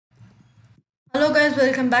Hello guys,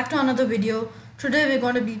 welcome back to another video. Today we're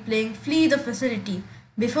going to be playing Flee the Facility.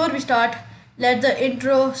 Before we start, let the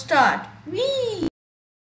intro start. Whee!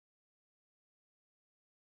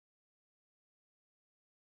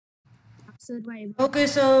 Survivor. Okay,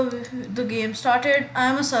 so the game started.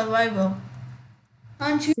 I'm a survivor.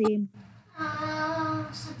 Aren't you? Same.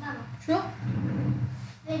 Survivor. Sure.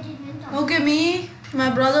 They didn't talk. Okay, me, my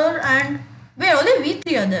brother, and wait, only we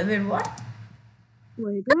three are there. Wait, what?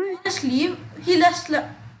 Wait, what? Just leave. He left.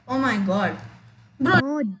 Oh my god, bro!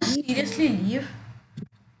 Oh, gee. Seriously, leave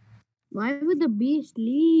Why would the beast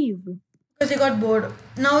leave? because he got bored.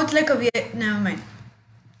 Now it's like a never mind.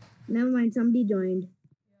 Never mind, somebody joined.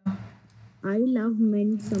 I love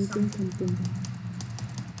men something.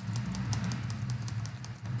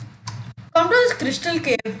 Come to this crystal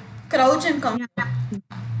cave. Crouch and come. Yeah.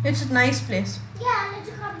 It's a nice place. Yeah, let's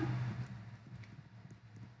come.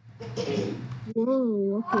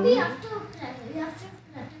 Whoa, We okay. have to protect you.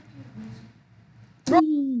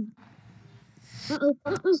 Whee. Uh-oh.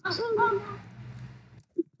 Oh,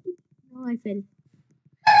 no, I fell.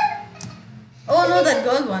 Oh no, that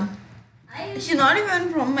girl won. I She's not even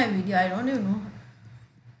from my video. I don't even know her.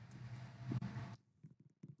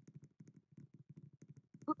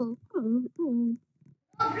 Uh-oh. oh,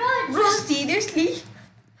 bro, Bro, seriously?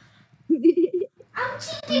 I'm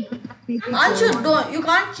cheating. Anshu, don't. You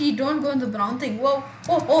can't cheat. Don't go in the brown thing. Whoa.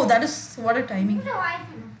 Oh, that is what a timing. No, I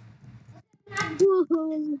will Whoa.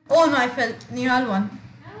 Oh no, I fell. Nihal won.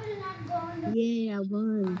 not go on the. Yeah, I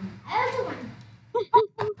won. I also want.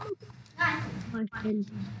 I fell.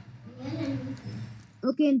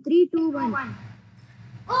 Okay, in 3, 2, 1.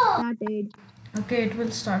 Oh, Started. Okay, it will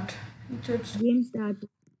start. It should start. Game started.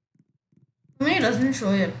 For me, it doesn't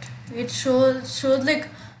show yet. It shows like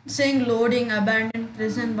saying loading, abandoned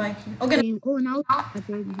prison biking. Okay. Oh, now it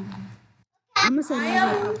started. I'm a I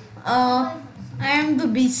survivor. am the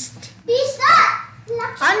beast. Pizza.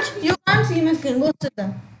 Ansh, you can't see my skin. Go sit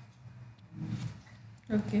down.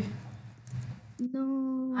 Okay.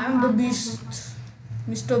 No. I'm the beast.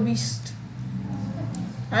 Mr. Beast.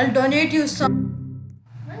 I'll donate you some.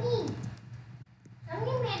 Money.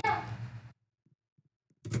 Something made up.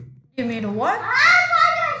 You made a what?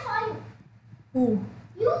 I saw you. Who?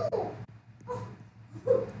 You.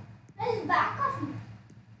 There's back of you.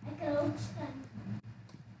 I can understand.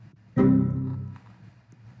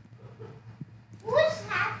 Who is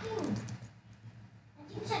hacking? I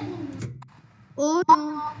think something. Oh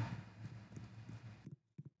no.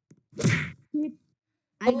 Shit.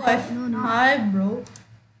 No. Hi, bro.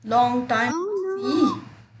 Long time. Oh See. no.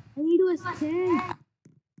 I need to escape.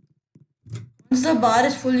 Once the bar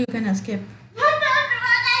is full, you can escape. No,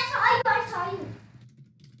 I saw you.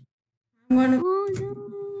 I'm gonna Oh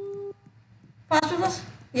no. fast with us.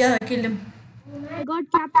 Yeah, I killed him. I got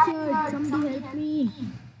captured. Somebody help me.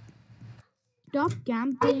 Stop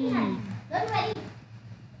camping. Don't worry.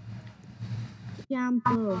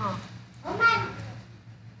 Camper. Oh man.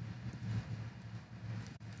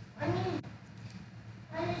 Money.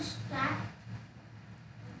 What is that?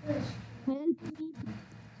 Help me.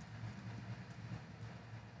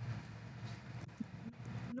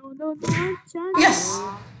 No. Chance. Yes.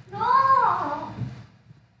 No.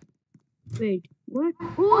 Wait. What?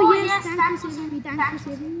 Oh, yes. Thanks for saving me. Thanks for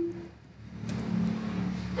saving me.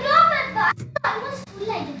 No, my bag is almost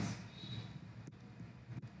full, I guess.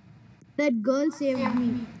 That girl saved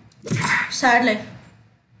me. Sad life.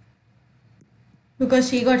 Because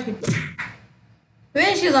he got hit.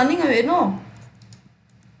 Wait, she's running away. No.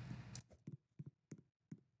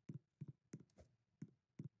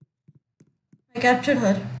 I captured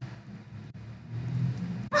her.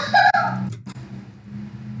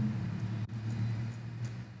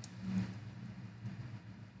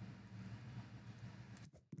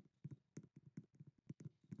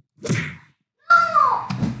 No!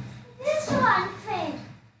 This is so unfair.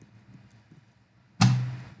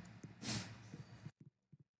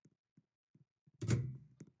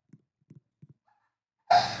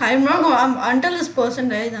 I'm not going. Until this person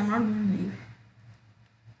dies, I'm not going to leave.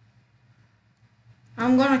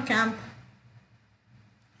 I'm gonna camp.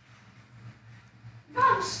 No,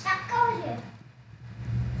 I'm stuck over here.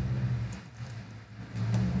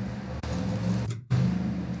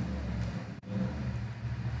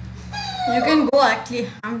 You can go actually.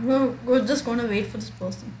 Just gonna wait for this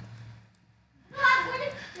person. No, I'm going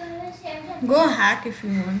to save that. Go hack if you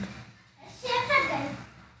want. Save that guy.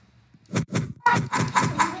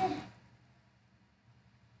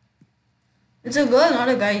 It's a girl, not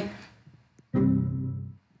a guy.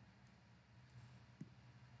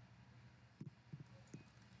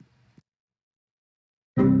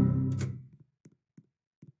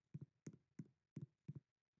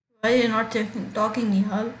 Why are you not talking,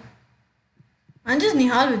 Nihal? I'm just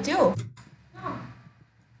Nihal with you. No.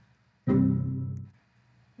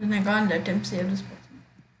 Then I can't let him save this person.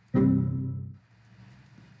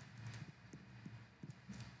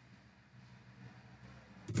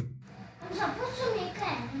 I'm supposed to make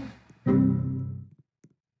an.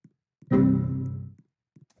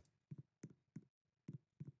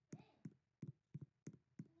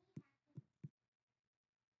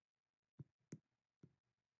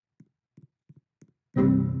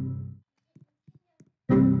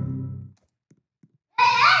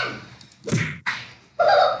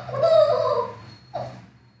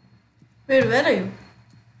 Wait, where are you?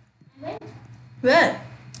 Where?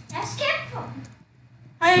 Escape from.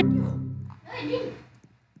 I hit you. No, I didn't.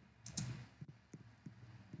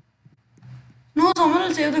 No, someone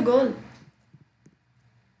will save the girl.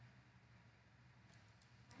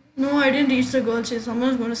 No, I didn't reach the girl.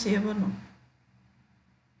 Someone's going to save her now.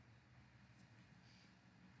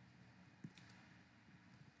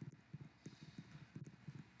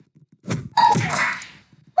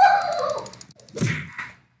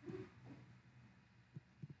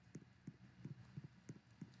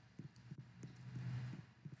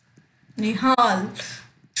 Nihal.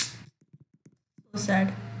 So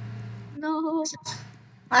sad. No.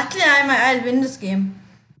 Actually, I'll win this game.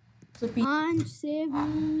 So Punch, save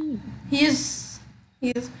me. he's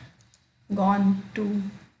gone too.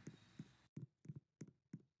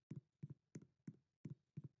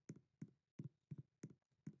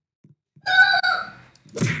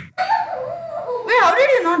 Wait, how did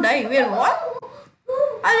you not die? Wait, what?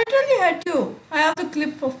 I literally had you. I have the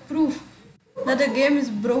clip of proof that the game is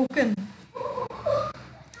broken.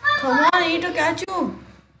 Come on, I need to catch you.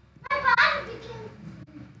 My band became.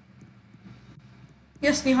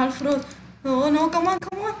 Yes, Nihal froze. Oh no, come on,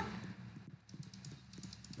 come on.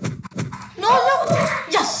 No, no.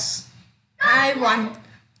 Yes. I won.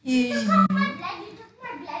 Easy. My blood. You took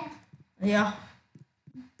my blood. Yeah.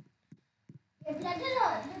 The blood is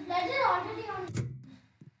already on.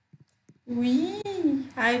 Wee.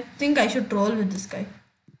 I think I should troll with this guy.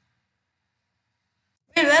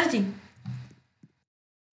 Wait, where is he?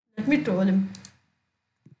 Let me troll him.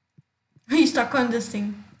 He's stuck on this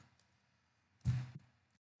thing.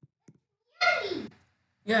 Really?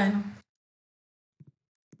 Yeah, I know.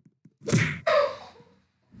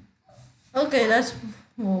 Okay, let's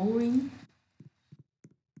moving.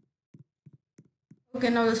 Okay,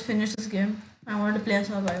 now let's finish this game. I want to play a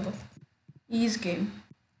survivor. Ease game.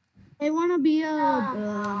 I wanna be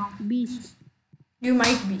a beast. You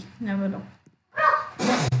might be. Never know.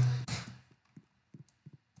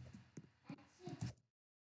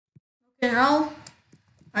 Okay, now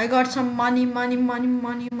I got some money.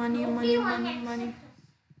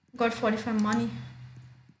 Got 45 money.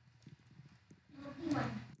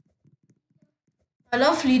 I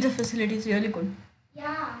love Flee the facility. It's really good.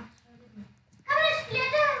 Yeah. Come, let's play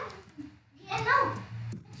the game now.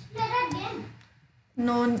 Let's play that game.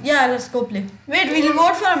 No, yeah, let's go play. Wait, we'll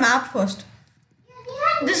vote for a map first.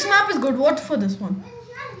 Yeah, This map is good. Vote for this one.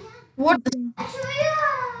 Vote this. I'll show you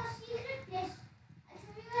a secret place. I'll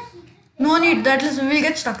show you a secret place. No need. That is, we'll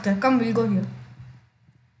get stuck there. Come, we'll go here.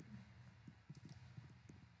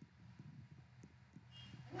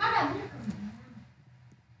 I'm not able to come.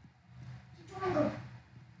 Come on, go.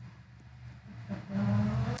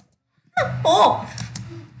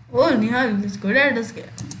 Oh, Nihal is good at this game,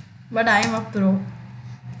 but I am a pro.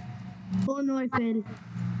 Oh no, I fell.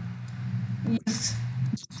 Yes.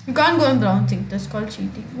 You can't go on brown thing. That's called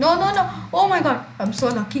cheating. No, no, no. Oh my god. I'm so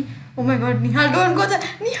lucky. Oh my god. Nihal, don't go there.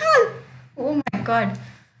 Nihal. Oh my god.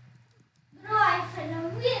 Bro, I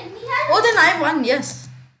fell. We had. Oh, then I won. Yes.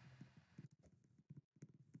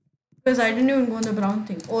 Because I didn't even go on the brown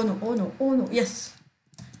thing. Oh no. Oh no. Oh no. Yes.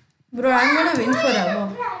 Bro, I'm gonna win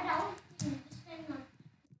forever.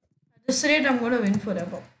 At this rate, I'm gonna win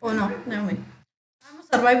forever. Oh no. Never mind. I'm a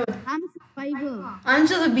survivor. I'm a survivor.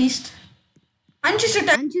 Answer the beast. Answer should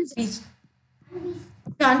tell Answer's- beast.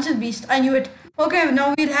 Answer beast. I knew it. Okay,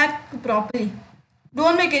 now we'll hack properly.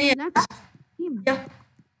 Don't make any errors. That's him. Yeah.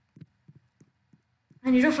 I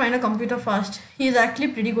need to find a computer fast. He is actually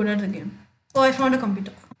pretty good at the game. Oh, I found a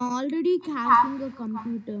computer. Already hacking a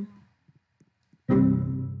computer.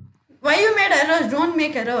 Why you made errors? Don't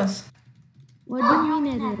make errors. What do you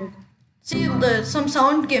mean error? See, some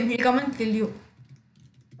sound came. He'll come and kill you.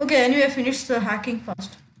 Okay, anyway, finish the hacking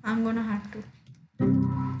fast. I'm gonna hack too.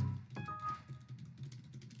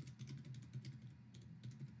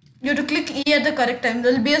 You have to click E at the correct time.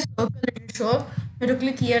 There'll be a circle it will show. You have to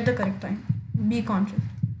click E at the correct time. Be conscious.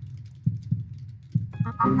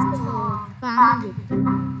 I'm just spamming it.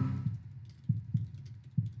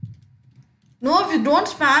 No, if you don't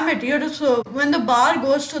spam it, you have to, when the bar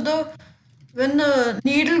goes to the, when the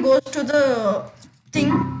needle goes to the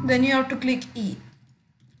thing, then you have to click E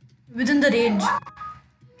within the range.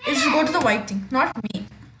 It should go to the white thing, not me.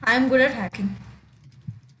 I am good at hacking.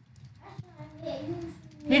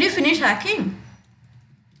 Did you finish hacking?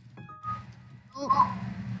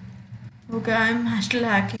 Okay, I'm still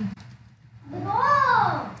hacking.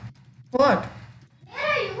 Bro, What? where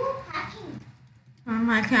are you hacking? I'm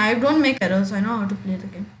hacking. I don't make errors. I know how to play the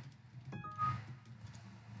game.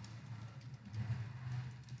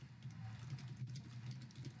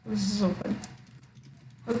 This is so funny.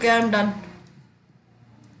 Okay, I'm done.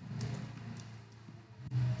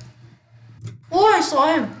 Oh, I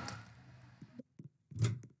saw him.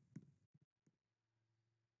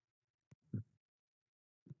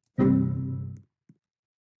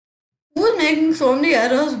 Who's making so many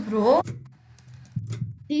errors, bro?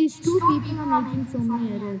 These two people are making so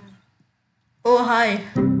many errors. Oh, hi.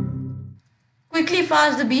 Quickly,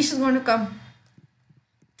 fast. The beast is going to come.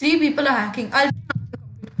 3 people are hacking. I'll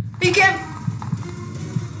pick him.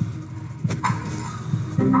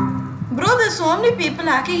 Bro, there's so many people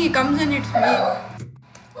hacking. He comes and it's me.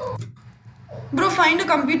 Bro, find a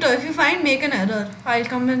computer. If you find, make an error. I'll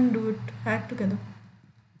come and do it. Hack together.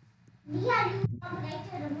 Yeah, you come right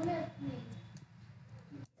here. I'm gonna play.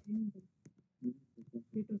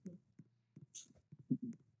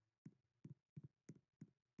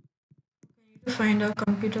 Find a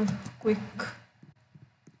computer quick.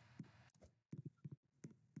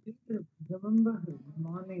 Remember,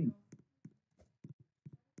 morning.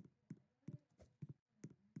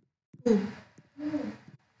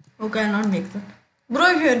 Okay, I'll not make that.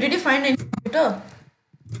 Bro, did you find any computer?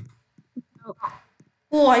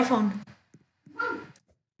 Oh, I found.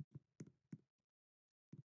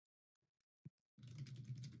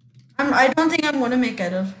 I don't think I'm gonna make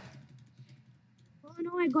error. Oh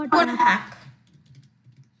no, I got I'm gonna trapped. hack.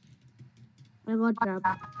 I got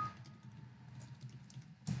trapped.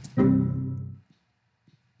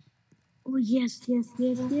 Oh yes, yes,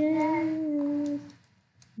 yes, yes.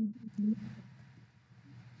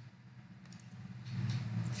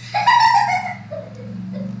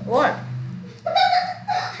 What?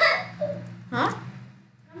 Huh?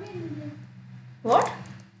 What?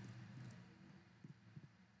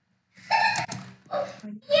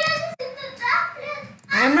 Yes, in the chocolate.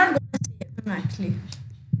 I'm not gonna save him actually.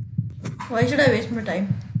 Why should I waste my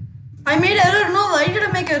time? I made error. No, why did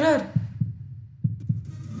I make error?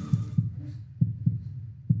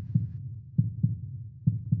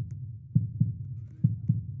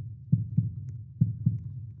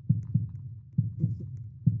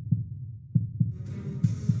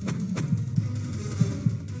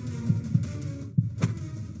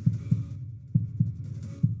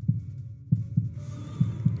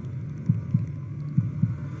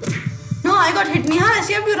 No, I got hit. Nihal, I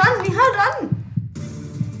saved you. Run, Nihal, run.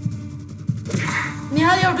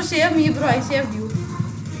 Nihal, you have to save me, bro. I saved you.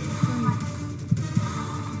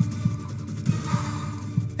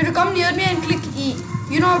 You have to come near me and click E.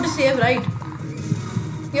 You know how to save, right?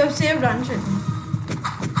 You have saved Anshu.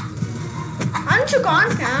 Anshu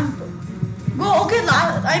can't camp. Go, okay,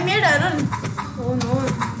 I made error. Oh no.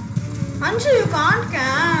 Anshu, you can't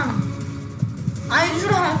camp. I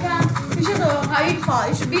should have camped. You should hide far.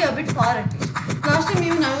 You should be a bit far at least. Last time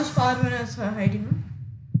even I was far when I was hiding.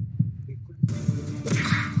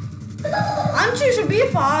 Anshu, you should be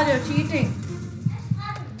far. You're cheating.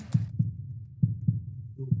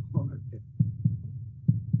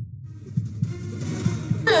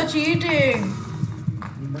 You're cheating.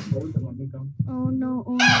 Oh no,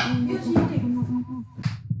 oh no, oh no, You're oh cheating. no, oh no.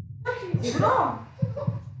 Bro,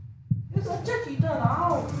 you're such a cheater.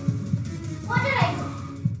 Ow. What did I do?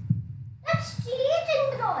 That's cheating,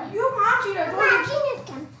 bro. You can't cheat. I told you. Hacking is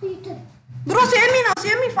computer. Bro, save me now.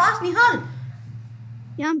 Save me fast, Nihal.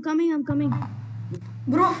 Yeah, I'm coming, I'm coming.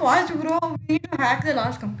 Bro, fast, bro. We need to hack the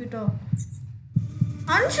last computer.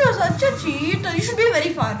 Anshu, you're such a cheater. You should be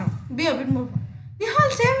very far now. Be a bit more far.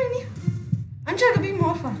 Nihal, save me, Nihal. Anshu, you have to be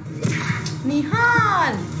more far.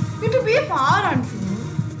 Nihal, you have to be far, Anshu.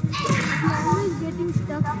 I'm always getting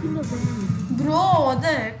stuck in the van. Bro, what the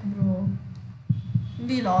heck, bro?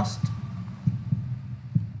 We lost.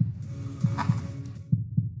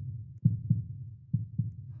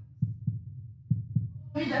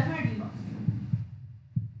 We definitely lost.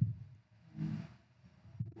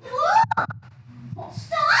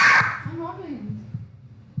 Stop! I'm not doing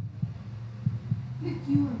this. Click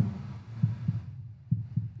you.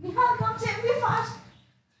 Nihal, come save me fast.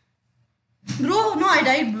 Bro, no, I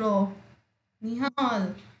died, bro.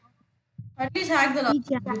 Nihal. At least hack the last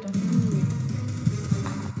Yeah. computer.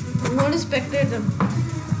 I'm going to spectate them.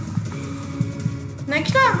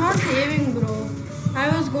 Next time I'm not saving, bro. I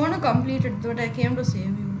was going to complete it, but I came to save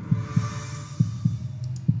you.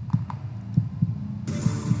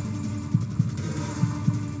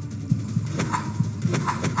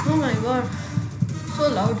 Oh my god. So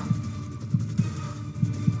loud.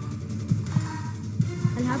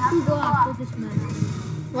 I'll have to go after this match.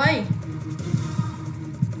 Why?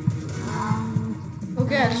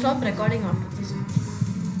 Okay, I'll stop recording after this.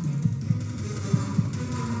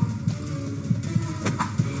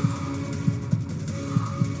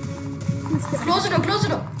 Close the door, close the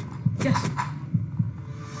door. Yes.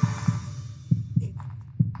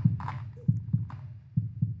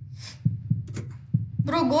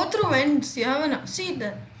 Bro, go through vents. You have a seat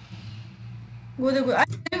there. Go there, go. I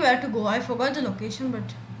don't know where to go. I forgot the location, but.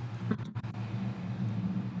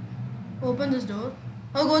 Open this door.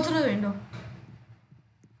 Oh, go through the window.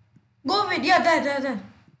 Go, wait. Yeah, there.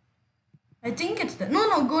 I think it's there.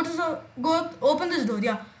 No, go to the. Go, open this door.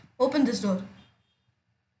 Yeah, open this door.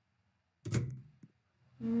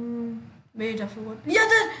 Wait, I forgot. Yeah,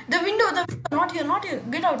 the window. Not here.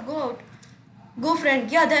 Get out, go out. Go, friend.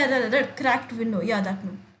 Yeah, there, that cracked window. Yeah, that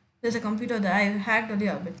one. There's a computer there. I hacked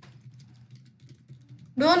earlier, but.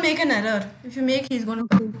 Don't make an error. If you make, he's gonna.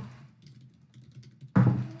 Okay.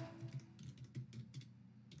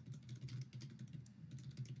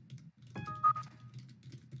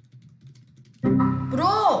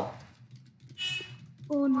 Bro!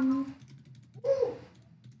 Oh no. Ooh.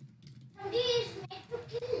 Somebody is made to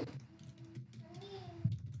kill.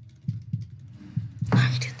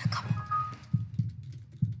 Hide in the cupboard.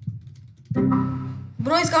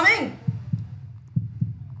 Bro is coming!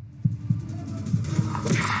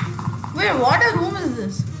 Wait, what a room is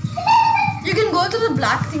this? You can go to the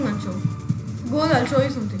black thing, Ancho. Go, I'll show you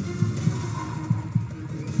something.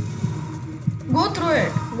 Go through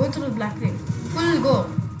it. Go through the black thing. Full go.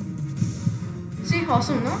 See,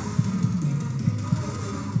 awesome, no?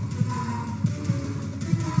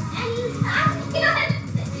 And you have here.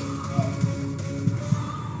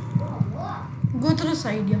 Go through the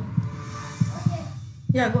side, yeah. Okay.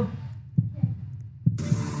 Yeah, go.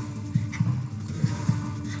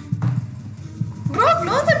 Bro,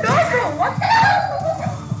 close the door, bro. What the hell?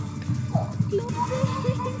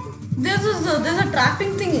 There's a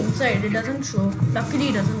trapping thing inside. It doesn't show. Luckily,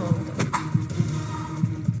 it doesn't work.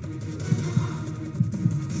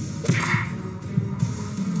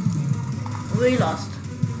 We lost.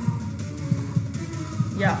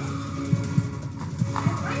 Yeah.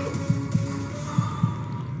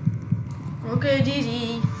 Okay, GG.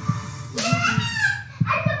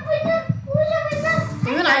 And the winner, who's the winner?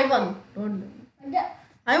 Even I won. Don't.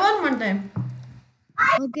 I won one time.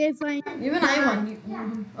 Okay, fine. Even I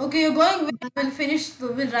won. Okay, you're going. We'll finish.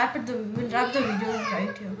 We'll wrap it. We'll wrap the video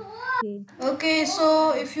right here. Okay. Okay,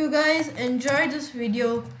 so if you guys enjoyed this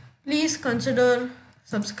video, please consider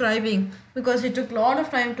subscribing because it took a lot of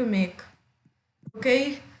time to make.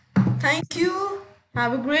 Okay, thank you.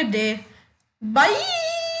 Have a great day. Bye.